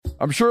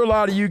I'm sure a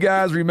lot of you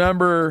guys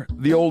remember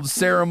the old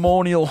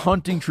ceremonial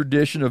hunting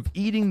tradition of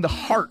eating the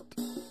heart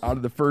out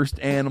of the first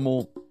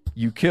animal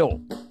you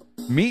kill.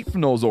 Meat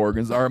from those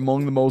organs are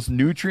among the most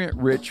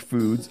nutrient-rich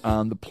foods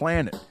on the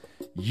planet.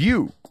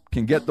 You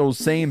can get those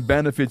same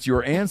benefits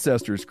your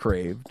ancestors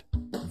craved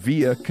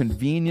via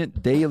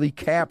convenient daily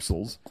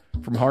capsules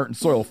from Heart and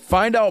Soil.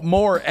 Find out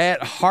more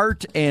at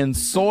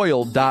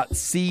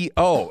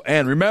heartandsoil.co.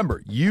 And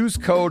remember, use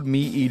code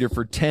MeatEater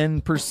for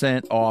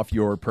 10% off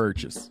your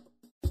purchase.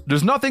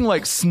 There's nothing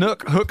like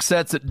snook hook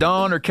sets at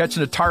dawn or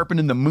catching a tarpon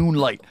in the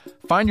moonlight.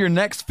 Find your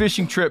next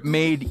fishing trip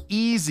made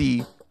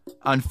easy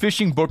on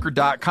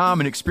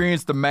fishingbooker.com and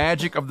experience the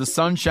magic of the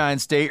Sunshine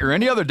State or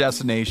any other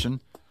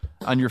destination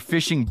on your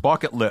fishing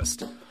bucket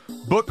list.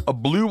 Book a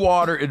blue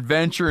water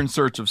adventure in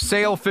search of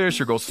sailfish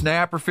or go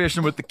snapper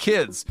fishing with the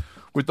kids.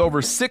 With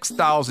over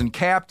 6,000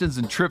 captains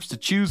and trips to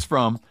choose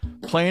from,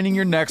 planning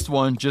your next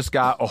one just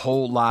got a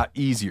whole lot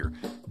easier.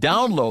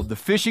 Download the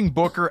Fishing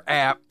Booker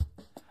app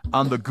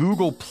on the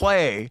Google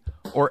Play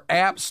or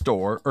App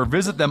Store or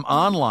visit them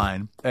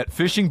online at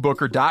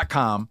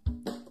fishingbooker.com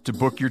to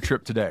book your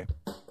trip today.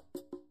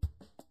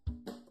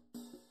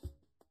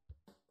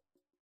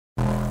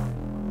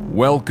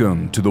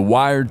 Welcome to the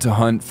Wired to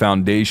Hunt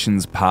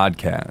Foundation's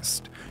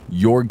podcast,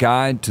 your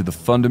guide to the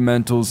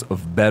fundamentals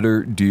of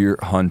better deer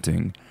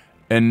hunting.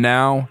 And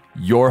now,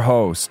 your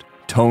host,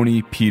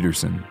 Tony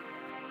Peterson.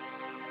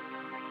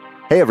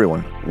 Hey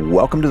everyone,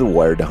 welcome to the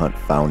Wired to Hunt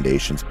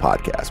Foundation's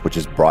podcast, which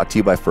is brought to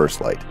you by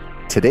First Light.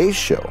 Today's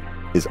show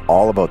is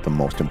all about the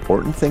most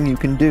important thing you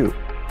can do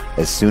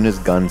as soon as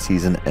gun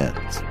season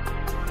ends.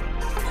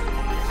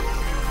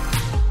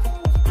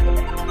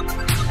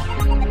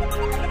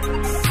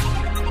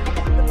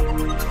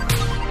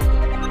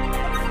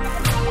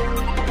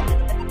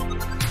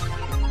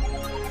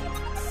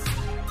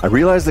 I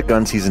realize that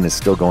gun season is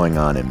still going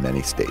on in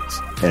many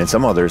states, and in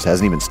some others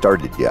hasn't even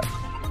started yet.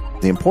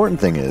 The important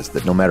thing is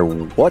that no matter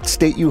what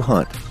state you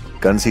hunt,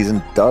 gun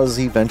season does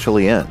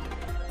eventually end.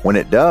 When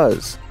it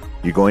does,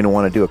 you're going to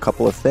want to do a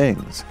couple of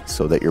things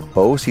so that your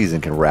bow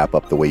season can wrap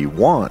up the way you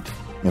want,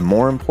 and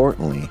more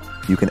importantly,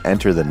 you can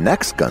enter the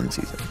next gun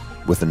season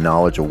with the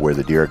knowledge of where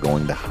the deer are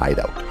going to hide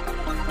out.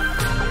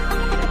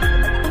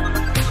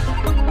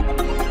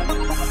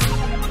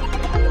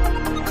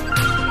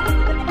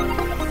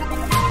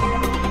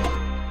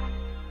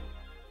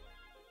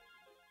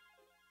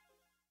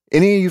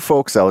 Any of you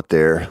folks out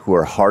there who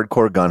are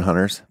hardcore gun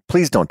hunters,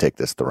 please don't take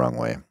this the wrong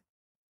way.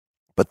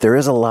 But there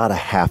is a lot of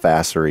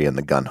half-assery in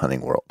the gun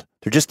hunting world.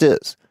 There just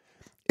is.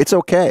 It's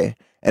okay,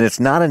 and it's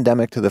not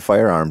endemic to the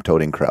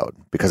firearm-toting crowd,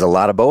 because a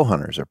lot of bow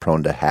hunters are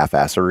prone to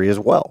half-assery as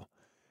well.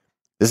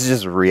 This is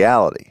just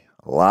reality.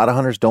 A lot of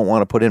hunters don't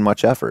want to put in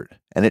much effort,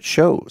 and it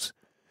shows.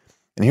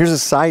 And here's a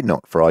side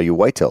note for all you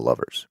whitetail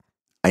lovers.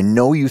 I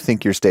know you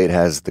think your state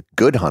has the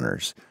good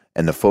hunters,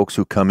 and the folks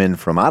who come in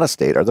from out of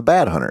state are the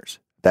bad hunters.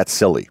 That's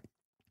silly.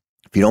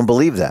 If you don't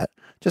believe that,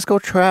 just go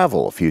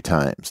travel a few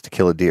times to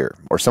kill a deer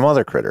or some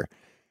other critter.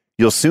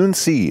 You'll soon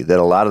see that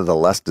a lot of the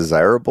less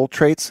desirable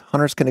traits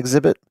hunters can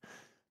exhibit,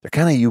 they're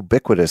kind of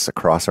ubiquitous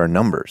across our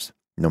numbers,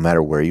 no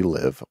matter where you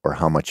live or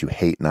how much you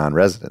hate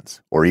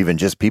non-residents, or even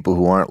just people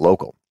who aren't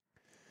local.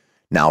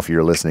 Now, if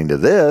you're listening to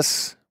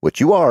this,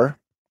 which you are,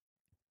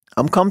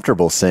 I'm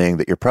comfortable saying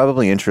that you're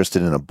probably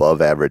interested in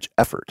above-average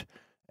effort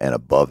and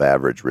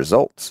above-average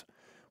results.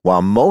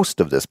 While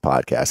most of this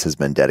podcast has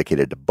been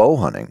dedicated to bow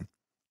hunting,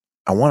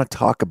 I want to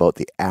talk about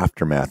the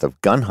aftermath of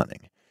gun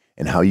hunting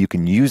and how you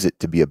can use it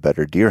to be a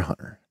better deer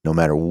hunter, no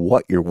matter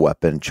what your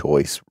weapon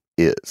choice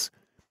is.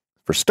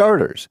 For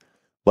starters,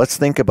 let's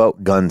think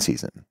about gun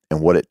season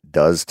and what it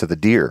does to the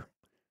deer.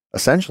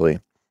 Essentially,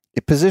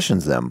 it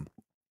positions them,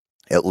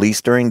 at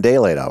least during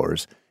daylight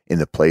hours, in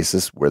the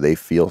places where they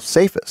feel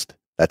safest.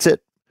 That's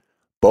it.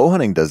 Bow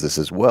hunting does this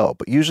as well,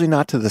 but usually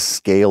not to the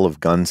scale of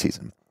gun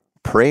season.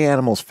 Prey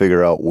animals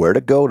figure out where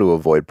to go to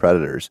avoid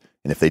predators,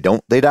 and if they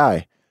don't, they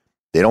die.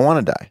 They don't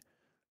want to die,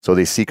 so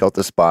they seek out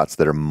the spots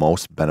that are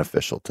most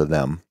beneficial to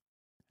them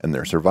and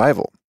their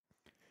survival.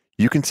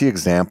 You can see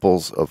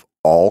examples of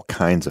all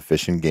kinds of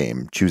fish and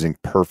game choosing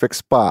perfect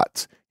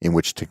spots in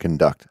which to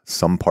conduct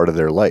some part of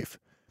their life.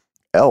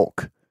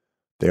 Elk,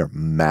 they are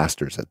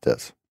masters at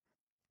this.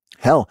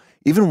 Hell,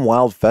 even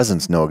wild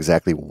pheasants know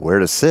exactly where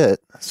to sit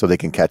so they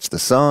can catch the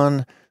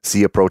sun,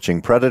 see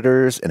approaching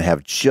predators, and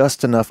have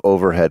just enough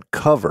overhead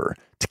cover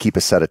to keep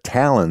a set of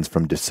talons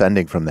from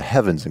descending from the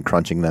heavens and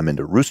crunching them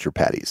into rooster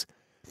patties.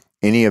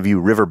 Any of you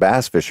river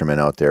bass fishermen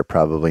out there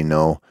probably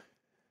know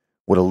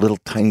what a little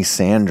tiny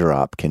sand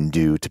drop can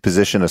do to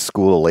position a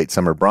school of late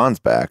summer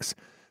bronzebacks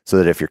so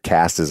that if your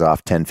cast is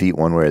off 10 feet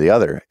one way or the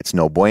other, it's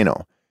no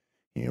bueno.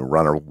 You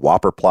run a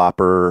whopper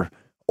plopper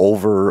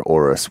over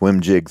or a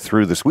swim jig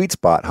through the sweet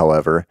spot,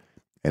 however,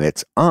 and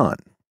it's on.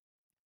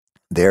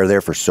 They're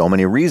there for so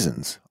many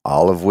reasons,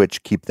 all of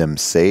which keep them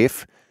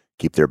safe,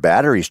 keep their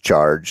batteries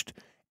charged,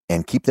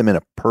 and keep them in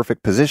a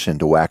perfect position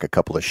to whack a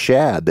couple of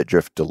shad that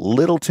drift a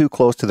little too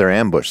close to their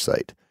ambush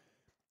site.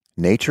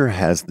 Nature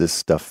has this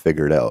stuff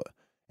figured out,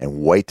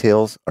 and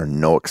whitetails are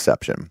no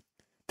exception.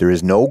 There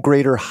is no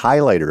greater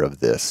highlighter of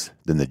this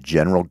than the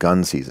general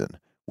gun season,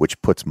 which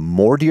puts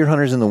more deer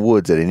hunters in the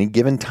woods at any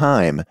given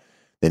time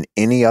than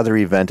any other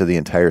event of the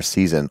entire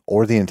season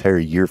or the entire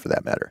year for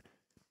that matter.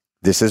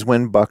 This is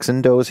when bucks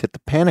and does hit the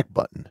panic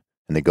button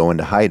and they go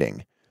into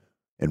hiding.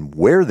 And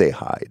where they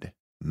hide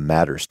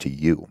matters to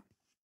you.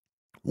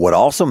 What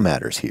also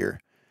matters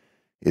here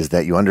is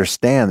that you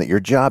understand that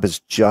your job is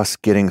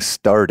just getting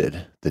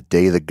started the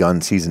day the gun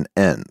season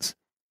ends.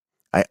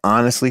 I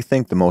honestly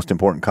think the most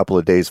important couple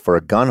of days for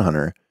a gun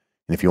hunter,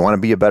 and if you want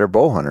to be a better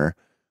bow hunter,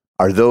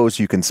 are those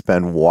you can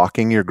spend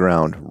walking your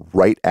ground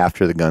right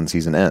after the gun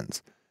season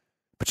ends.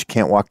 But you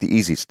can't walk the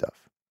easy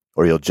stuff,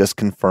 or you'll just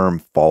confirm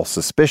false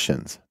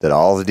suspicions that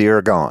all the deer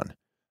are gone.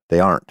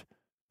 They aren't,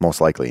 most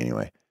likely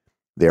anyway.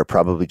 They are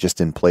probably just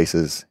in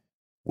places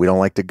we don't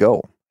like to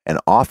go, and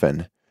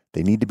often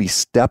they need to be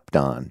stepped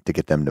on to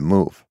get them to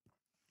move.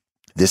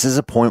 This is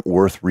a point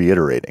worth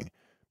reiterating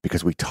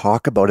because we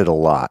talk about it a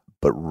lot,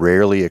 but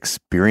rarely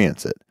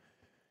experience it.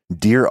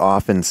 Deer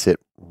often sit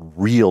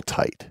real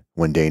tight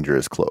when danger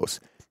is close,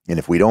 and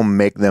if we don't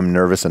make them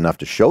nervous enough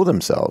to show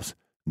themselves,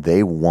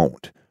 they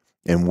won't,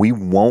 and we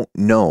won't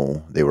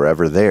know they were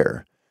ever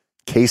there.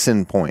 Case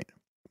in point,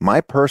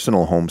 my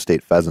personal home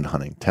state pheasant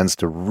hunting tends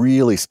to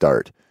really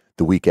start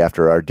the week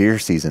after our deer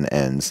season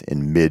ends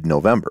in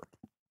mid-November.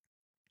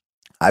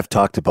 I've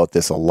talked about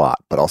this a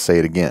lot, but I'll say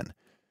it again.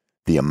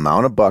 The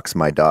amount of bucks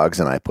my dogs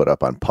and I put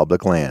up on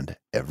public land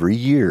every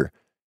year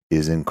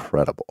is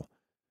incredible.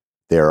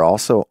 They are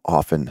also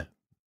often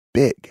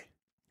big.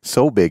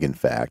 So big, in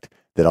fact,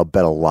 that I'll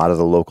bet a lot of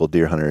the local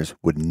deer hunters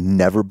would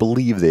never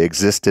believe they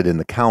existed in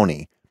the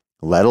county,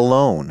 let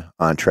alone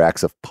on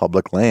tracts of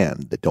public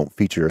land that don't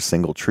feature a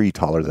single tree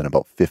taller than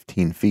about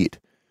 15 feet.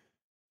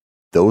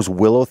 Those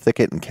willow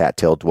thicket and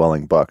cattail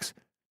dwelling bucks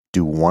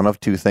do one of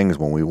two things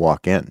when we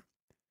walk in.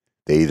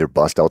 They either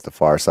bust out the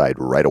far side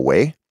right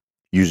away,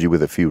 usually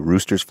with a few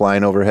roosters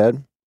flying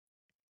overhead,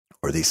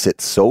 or they sit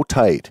so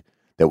tight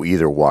that we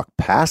either walk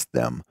past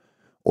them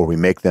or we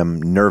make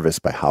them nervous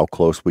by how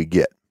close we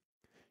get.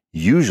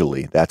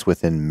 Usually that's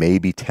within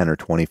maybe 10 or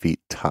 20 feet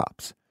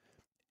tops.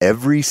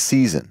 Every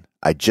season,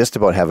 I just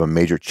about have a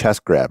major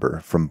chest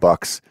grabber from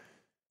bucks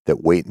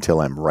that wait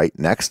until I'm right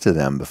next to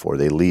them before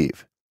they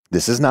leave.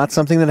 This is not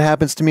something that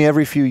happens to me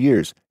every few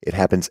years. It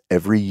happens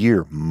every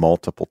year,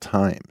 multiple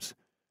times.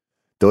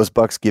 Those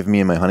bucks give me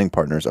and my hunting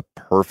partners a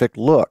perfect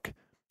look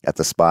at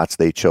the spots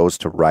they chose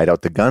to ride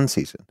out the gun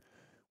season,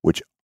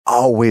 which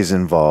always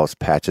involves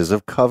patches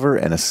of cover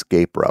and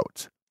escape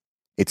routes.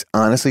 It's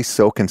honestly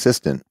so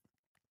consistent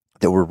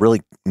that we're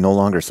really no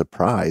longer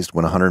surprised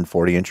when a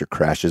 140-incher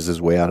crashes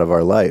his way out of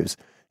our lives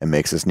and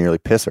makes us nearly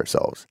piss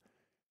ourselves.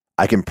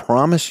 I can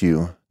promise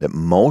you that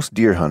most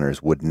deer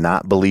hunters would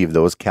not believe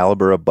those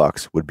caliber of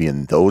bucks would be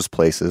in those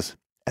places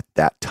at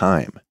that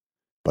time,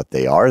 but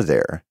they are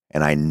there,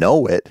 and I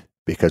know it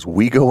because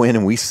we go in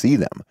and we see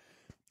them.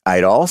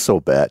 I'd also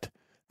bet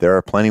there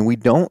are plenty we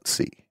don't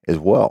see as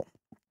well.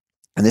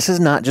 And this is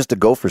not just a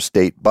Gopher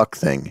State buck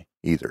thing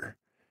either.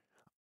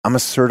 I'm a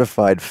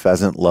certified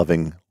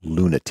pheasant-loving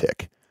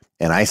lunatic,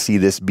 and I see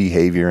this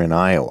behavior in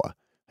Iowa.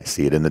 I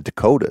see it in the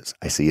Dakotas.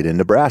 I see it in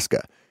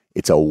Nebraska.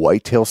 It's a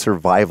whitetail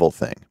survival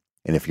thing.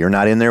 And if you're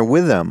not in there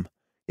with them,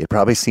 it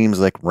probably seems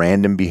like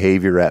random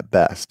behavior at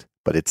best,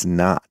 but it's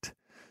not.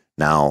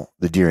 Now,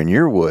 the deer in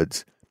your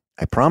woods,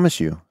 I promise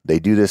you, they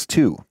do this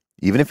too.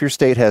 Even if your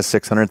state has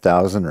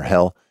 600,000 or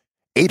hell,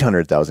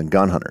 800,000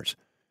 gun hunters.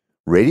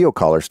 Radio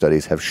collar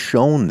studies have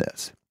shown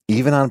this,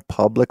 even on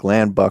public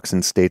land bucks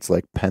in states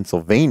like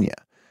Pennsylvania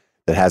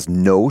that has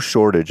no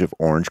shortage of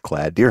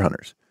orange-clad deer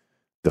hunters.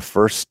 The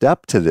first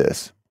step to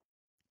this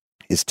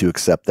is to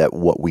accept that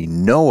what we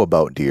know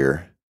about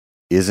deer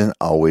isn't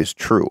always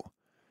true.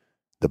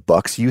 The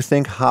bucks you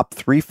think hop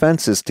 3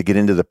 fences to get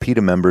into the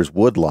PETA members'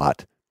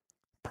 woodlot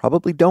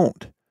probably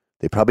don't.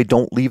 They probably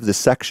don't leave the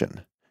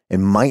section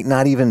and might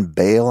not even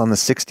bail on the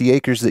 60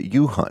 acres that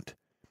you hunt.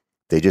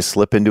 They just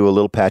slip into a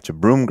little patch of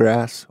broom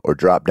grass or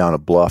drop down a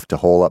bluff to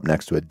hole up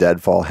next to a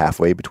deadfall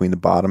halfway between the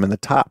bottom and the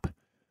top.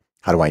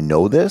 How do I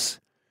know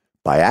this?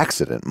 By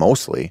accident,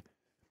 mostly.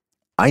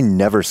 I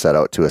never set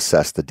out to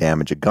assess the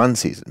damage of gun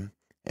season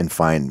and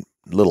find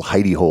little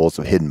hidey holes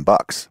of hidden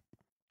bucks.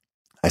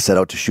 I set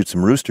out to shoot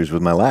some roosters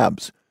with my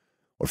labs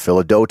or fill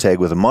a doe tag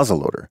with a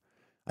muzzleloader.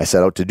 I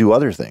set out to do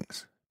other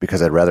things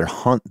because I'd rather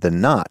hunt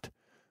than not.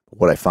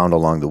 What I found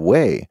along the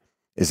way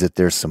is that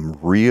there's some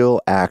real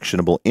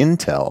actionable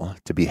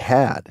intel to be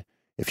had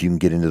if you can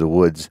get into the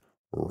woods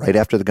right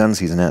after the gun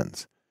season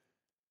ends.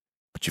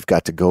 But you've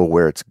got to go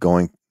where it's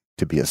going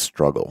to be a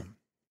struggle.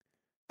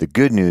 The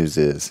good news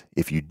is,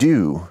 if you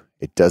do,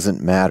 it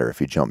doesn't matter if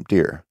you jump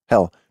deer.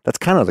 Hell, that's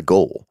kind of the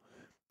goal.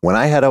 When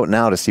I head out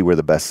now to see where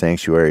the best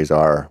sanctuaries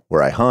are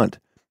where I hunt,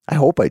 I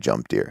hope I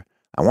jump deer.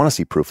 I want to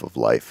see proof of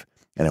life,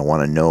 and I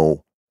want to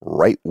know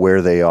right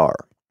where they are.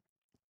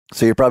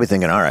 So you're probably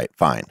thinking, all right,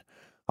 fine.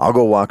 I'll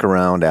go walk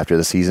around after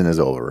the season is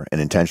over and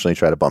intentionally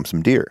try to bump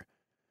some deer.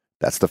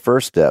 That's the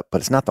first step,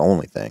 but it's not the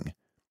only thing.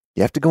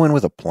 You have to go in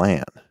with a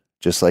plan,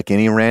 just like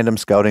any random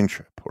scouting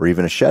trip or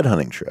even a shed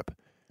hunting trip.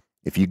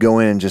 If you go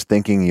in just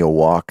thinking you'll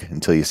walk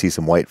until you see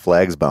some white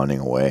flags bounding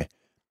away,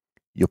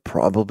 you'll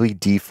probably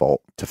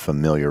default to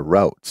familiar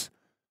routes.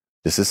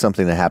 This is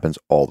something that happens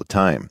all the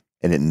time,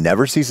 and it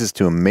never ceases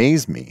to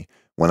amaze me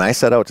when I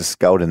set out to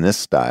scout in this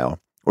style,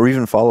 or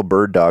even follow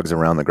bird dogs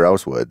around the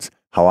grouse woods,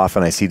 how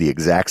often I see the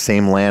exact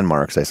same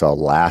landmarks I saw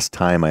last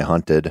time I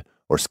hunted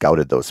or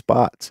scouted those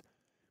spots.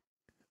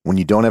 When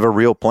you don't have a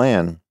real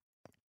plan,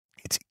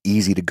 it's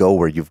easy to go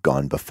where you've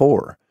gone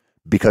before,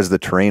 because the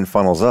terrain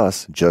funnels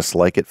us just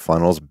like it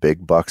funnels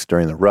big bucks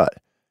during the rut.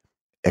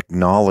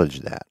 Acknowledge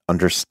that,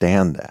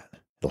 understand that.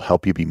 It'll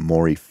help you be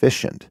more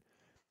efficient.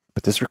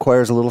 But this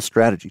requires a little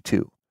strategy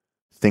too.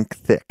 Think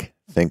thick,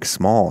 think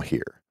small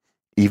here.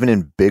 Even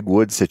in big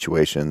wood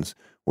situations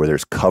where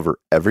there's cover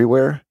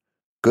everywhere,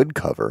 good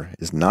cover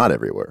is not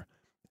everywhere.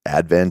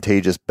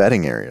 Advantageous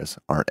bedding areas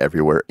aren't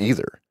everywhere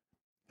either.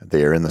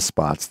 They are in the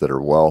spots that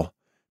are, well,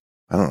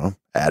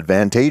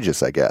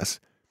 advantageous, I guess.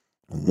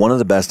 One of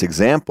the best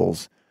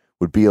examples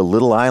would be a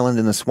little island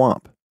in the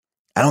swamp.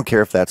 I don't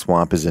care if that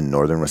swamp is in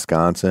northern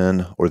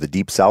Wisconsin or the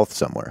deep south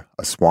somewhere.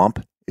 A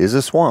swamp is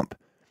a swamp,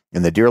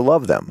 and the deer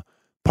love them,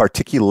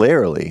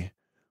 particularly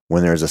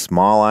when there's a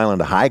small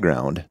island of high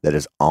ground that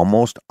is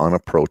almost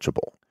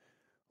unapproachable.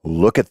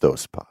 Look at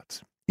those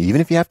spots, even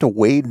if you have to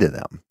wade to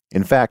them.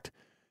 In fact,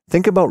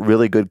 think about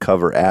really good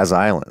cover as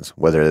islands,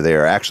 whether they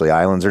are actually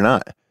islands or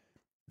not.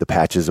 The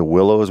patches of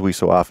willows we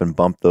so often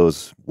bump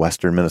those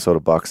western Minnesota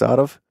bucks out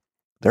of,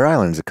 they're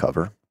islands of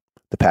cover.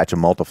 The patch of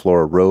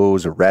multiflora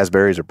rose or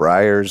raspberries or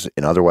briars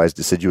in otherwise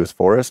deciduous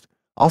forest,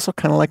 also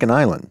kind of like an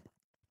island.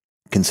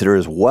 Consider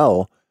as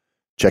well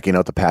checking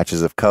out the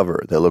patches of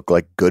cover that look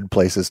like good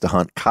places to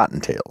hunt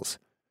cottontails.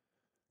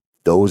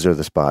 Those are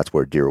the spots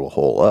where deer will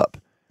hole up.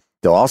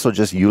 They'll also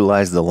just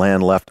utilize the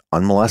land left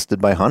unmolested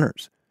by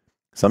hunters.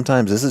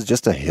 Sometimes this is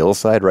just a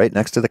hillside right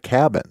next to the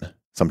cabin.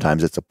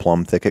 Sometimes it's a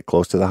plum thicket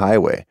close to the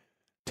highway.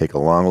 Take a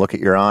long look at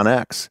your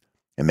OnX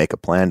and make a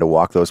plan to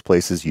walk those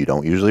places you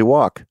don't usually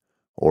walk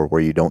or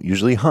where you don't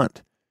usually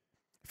hunt.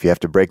 If you have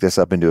to break this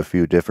up into a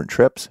few different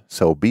trips,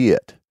 so be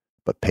it.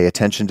 But pay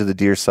attention to the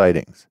deer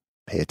sightings.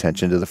 Pay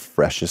attention to the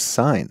freshest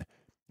sign.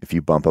 If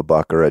you bump a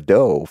buck or a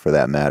doe, for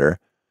that matter,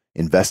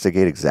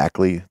 investigate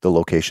exactly the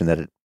location that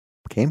it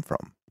came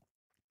from.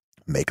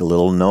 Make a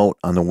little note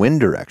on the wind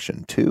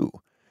direction, too.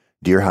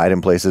 Deer hide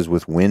in places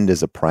with wind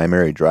as a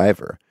primary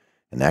driver,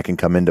 and that can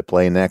come into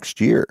play next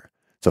year.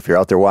 So if you're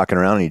out there walking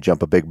around and you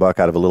jump a big buck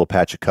out of a little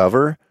patch of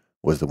cover,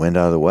 was the wind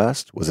out of the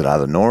west? Was it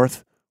out of the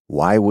north?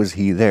 Why was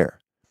he there?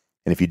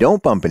 And if you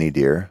don't bump any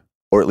deer,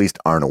 or at least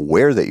aren't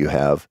aware that you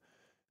have,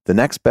 the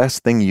next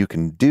best thing you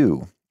can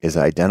do is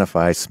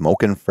identify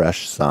smoking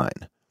fresh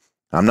sign.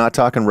 I'm not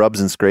talking rubs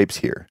and scrapes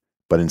here,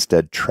 but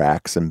instead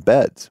tracks and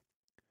beds.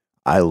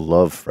 I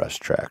love fresh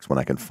tracks when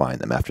I can find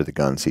them after the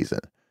gun season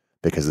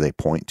because they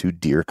point to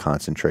deer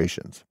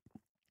concentrations.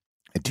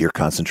 A deer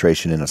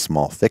concentration in a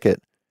small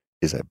thicket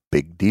is a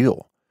big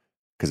deal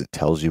because it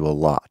tells you a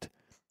lot.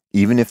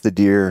 Even if the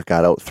deer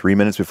got out 3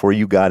 minutes before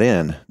you got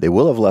in, they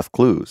will have left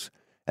clues,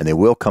 and they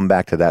will come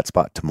back to that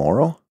spot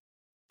tomorrow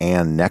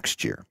and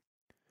next year.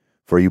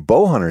 For you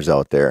bow hunters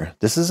out there,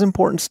 this is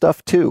important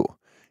stuff too.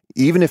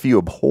 Even if you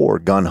abhor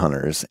gun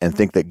hunters and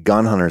think that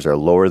gun hunters are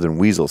lower than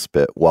weasel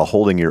spit while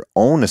holding your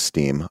own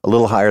esteem a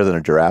little higher than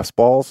a giraffe's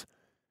balls,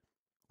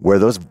 where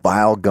those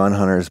vile gun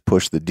hunters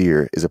push the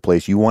deer is a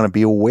place you want to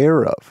be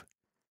aware of.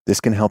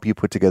 This can help you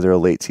put together a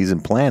late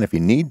season plan if you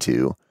need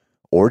to,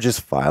 or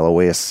just file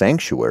away a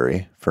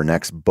sanctuary for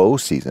next bow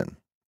season.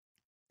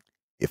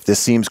 If this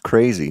seems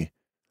crazy,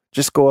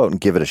 just go out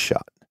and give it a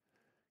shot.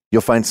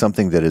 You'll find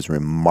something that is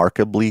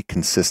remarkably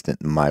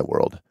consistent in my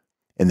world,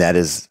 and that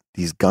is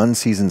these gun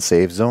season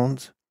save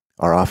zones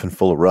are often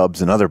full of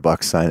rubs and other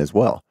buck sign as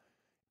well.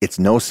 It's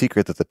no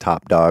secret that the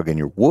top dog in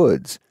your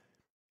woods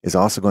is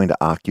also going to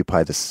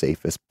occupy the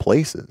safest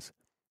places,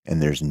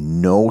 and there's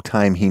no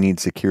time he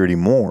needs security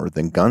more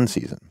than gun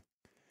season.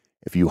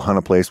 If you hunt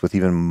a place with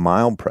even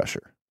mild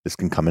pressure, this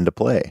can come into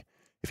play.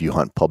 If you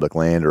hunt public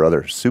land or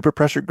other super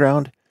pressured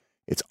ground,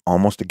 it's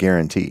almost a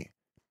guarantee.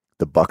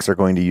 The bucks are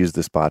going to use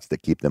the spots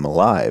that keep them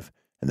alive,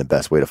 and the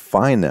best way to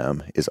find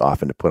them is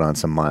often to put on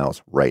some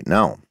miles right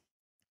now.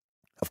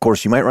 Of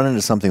course, you might run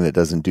into something that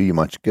doesn't do you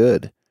much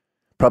good.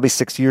 Probably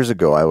 6 years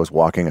ago, I was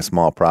walking a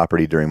small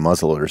property during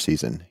muzzleloader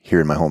season here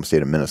in my home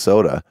state of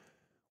Minnesota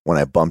when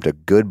I bumped a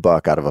good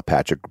buck out of a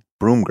patch of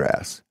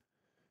broomgrass.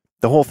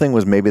 The whole thing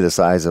was maybe the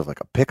size of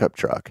like a pickup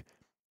truck,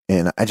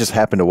 and I just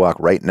happened to walk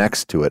right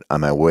next to it on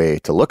my way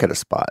to look at a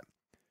spot.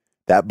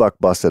 That buck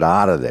busted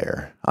out of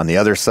there on the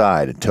other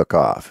side and took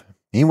off.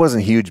 He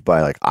wasn't huge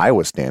by like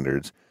Iowa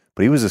standards,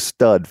 but he was a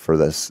stud for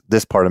this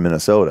part of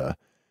Minnesota.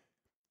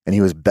 And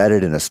he was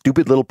bedded in a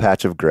stupid little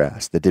patch of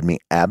grass that did me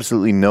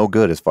absolutely no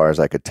good as far as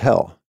I could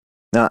tell.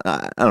 Now,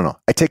 I don't know.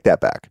 I take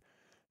that back.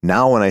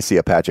 Now when I see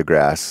a patch of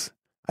grass,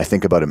 I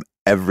think about him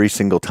every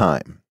single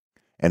time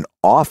and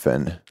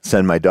often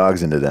send my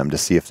dogs into them to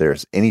see if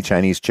there's any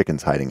Chinese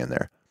chickens hiding in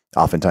there.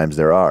 Oftentimes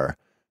there are,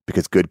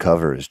 because good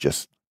cover is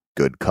just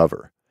good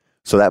cover.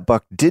 So that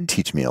buck did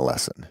teach me a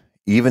lesson.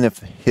 even if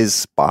his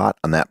spot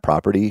on that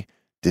property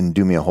didn't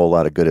do me a whole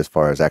lot of good as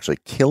far as actually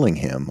killing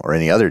him or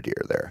any other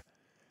deer there.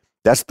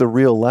 That's the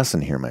real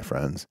lesson here, my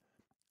friends.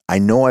 I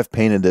know I've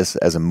painted this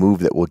as a move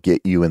that will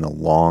get you in the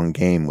long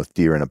game with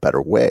deer in a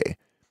better way,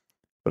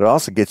 but it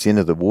also gets you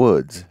into the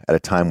woods at a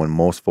time when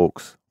most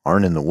folks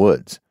aren't in the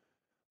woods.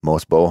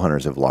 Most bow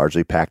hunters have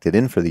largely packed it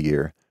in for the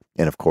year,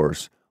 and of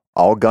course,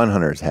 all gun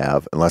hunters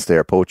have, unless they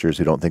are poachers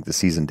who don't think the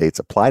season dates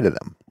apply to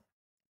them.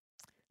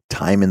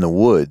 Time in the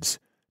woods,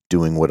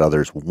 doing what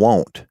others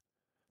won't.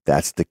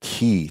 That's the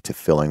key to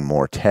filling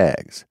more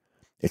tags.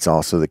 It's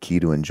also the key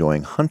to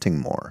enjoying hunting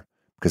more,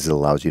 because it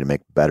allows you to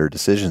make better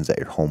decisions at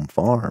your home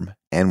farm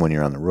and when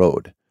you're on the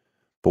road.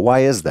 But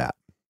why is that?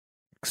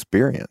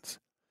 Experience.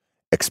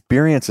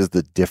 Experience is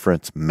the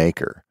difference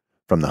maker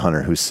from the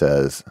hunter who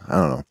says, I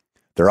don't know,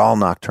 they're all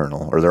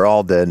nocturnal or they're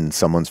all dead in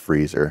someone's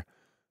freezer,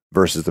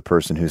 versus the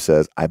person who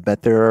says, I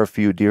bet there are a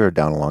few deer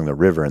down along the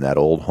river in that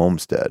old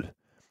homestead.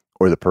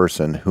 Or the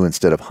person who,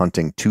 instead of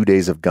hunting 2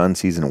 days of gun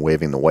season and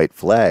waving the white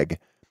flag,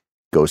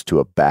 goes to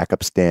a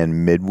backup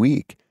stand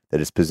midweek that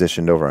is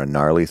positioned over a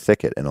gnarly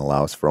thicket and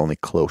allows for only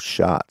close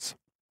shots.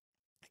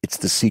 It's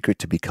the secret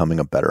to becoming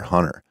a better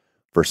hunter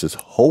versus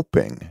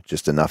hoping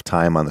just enough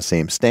time on the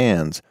same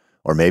stands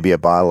or maybe a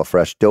bottle of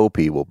fresh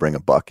dopey will bring a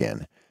buck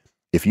in.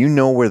 If you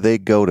know where they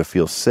go to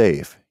feel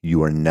safe,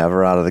 you are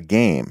never out of the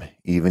game,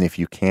 even if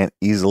you can't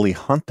easily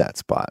hunt that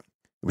spot,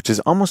 which is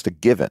almost a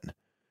given.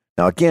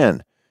 Now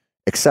again,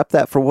 accept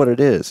that for what it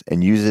is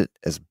and use it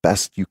as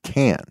best you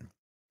can.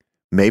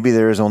 Maybe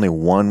there is only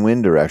one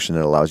wind direction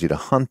that allows you to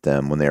hunt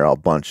them when they are all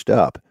bunched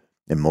up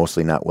and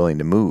mostly not willing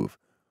to move.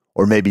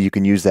 Or maybe you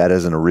can use that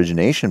as an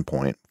origination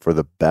point for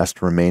the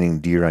best remaining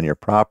deer on your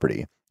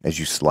property as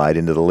you slide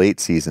into the late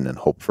season and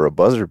hope for a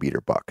buzzer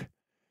beater buck.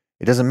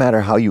 It doesn't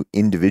matter how you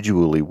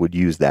individually would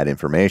use that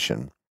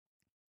information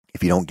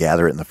if you don't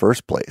gather it in the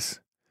first place.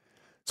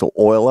 So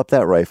oil up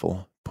that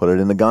rifle, put it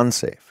in the gun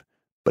safe,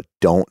 but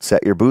don't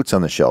set your boots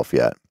on the shelf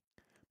yet.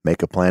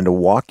 Make a plan to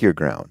walk your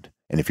ground.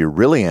 And if you're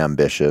really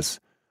ambitious,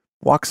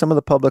 walk some of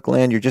the public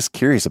land you're just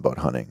curious about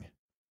hunting.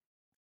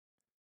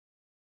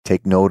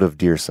 Take note of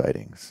deer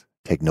sightings.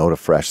 Take note of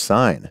fresh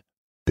sign.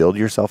 Build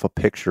yourself a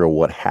picture of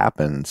what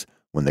happens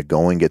when the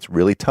going gets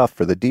really tough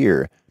for the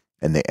deer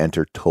and they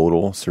enter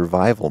total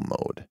survival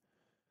mode.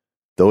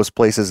 Those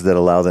places that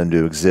allow them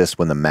to exist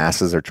when the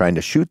masses are trying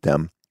to shoot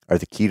them are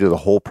the key to the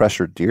whole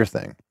pressured deer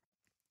thing.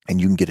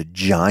 And you can get a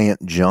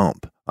giant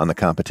jump on the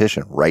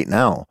competition right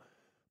now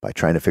by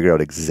trying to figure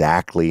out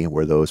exactly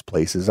where those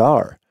places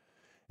are.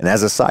 And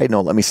as a side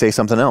note, let me say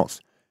something else.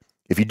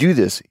 If you do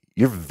this,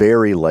 you're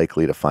very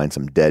likely to find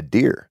some dead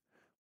deer.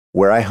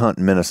 Where I hunt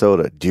in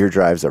Minnesota, deer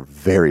drives are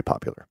very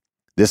popular.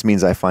 This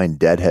means I find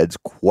dead heads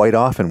quite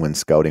often when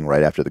scouting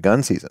right after the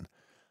gun season.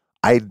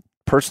 I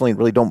personally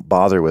really don't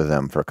bother with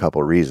them for a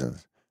couple of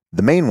reasons.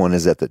 The main one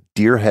is that the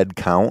deer head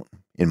count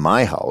in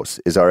my house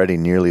is already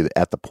nearly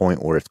at the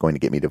point where it's going to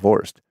get me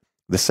divorced.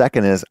 The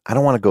second is I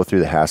don't want to go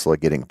through the hassle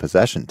of getting a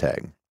possession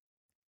tag.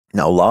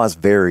 Now, laws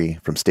vary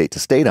from state to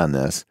state on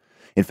this.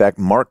 In fact,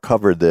 Mark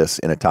covered this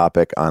in a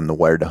topic on the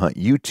Wired to Hunt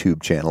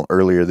YouTube channel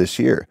earlier this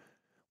year.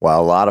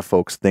 While a lot of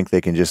folks think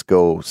they can just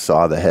go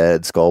saw the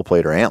head, skull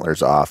plate, or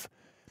antlers off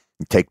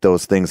and take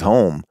those things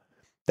home,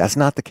 that's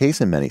not the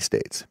case in many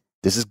states.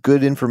 This is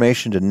good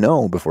information to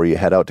know before you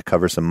head out to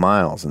cover some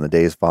miles in the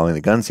days following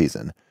the gun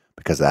season,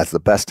 because that's the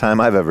best time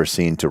I've ever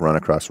seen to run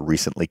across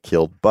recently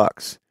killed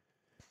bucks.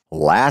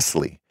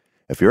 Lastly,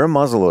 if you're a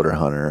muzzleloader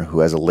hunter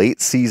who has a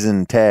late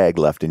season tag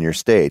left in your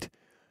state,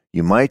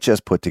 you might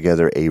just put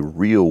together a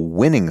real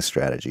winning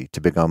strategy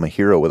to become a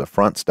hero with a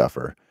front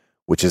stuffer,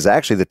 which is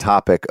actually the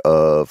topic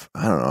of,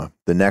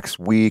 the next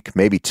week,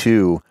 maybe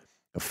two,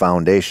 of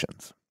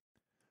foundations.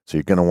 So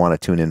you're going to want to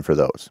tune in for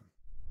those.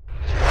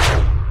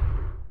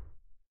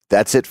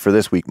 That's it for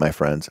this week, my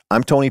friends.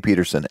 I'm Tony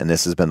Peterson, and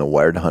this has been the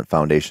Wired to Hunt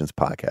Foundations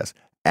podcast.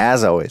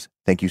 As always,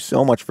 thank you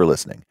so much for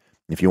listening.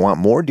 If you want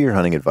more deer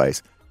hunting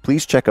advice,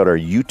 please check out our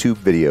YouTube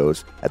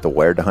videos at the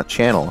Wired to Hunt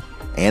channel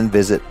and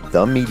visit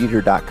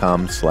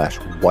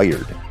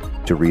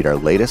themeateater.com/wired to read our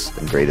latest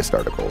and greatest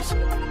articles.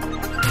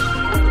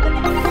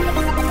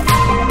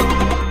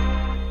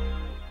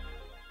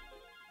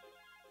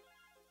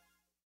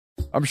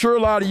 I'm sure a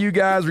lot of you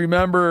guys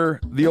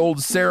remember the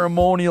old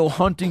ceremonial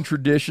hunting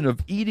tradition of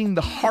eating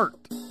the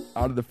heart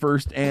out of the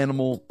first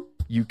animal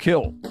you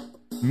kill.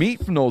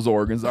 Meat from those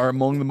organs are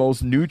among the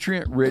most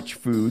nutrient-rich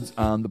foods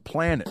on the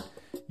planet.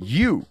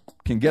 You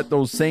can get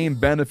those same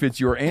benefits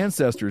your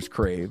ancestors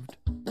craved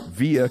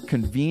via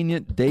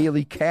convenient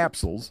daily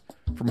capsules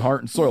from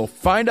Heart and Soil.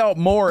 Find out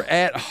more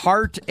at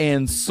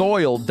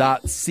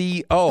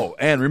heartandsoil.co.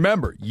 And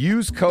remember,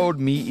 use code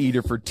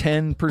MeatEater for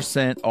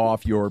 10%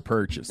 off your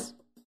purchase.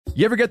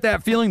 You ever get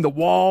that feeling the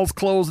walls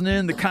closing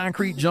in, the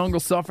concrete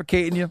jungle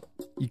suffocating you?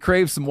 You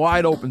crave some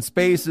wide open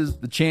spaces,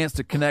 the chance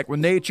to connect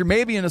with nature,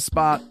 maybe in a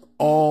spot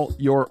all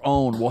your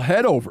own. Well,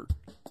 head over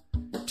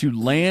to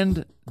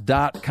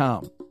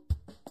land.com.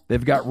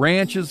 They've got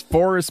ranches,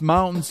 forests,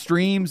 mountains,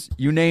 streams,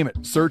 you name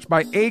it. Search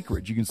by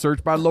acreage. You can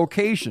search by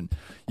location.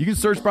 You can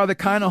search by the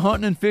kind of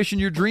hunting and fishing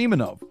you're dreaming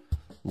of.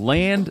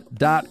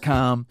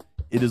 Land.com.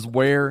 It is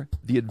where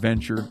the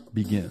adventure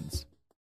begins.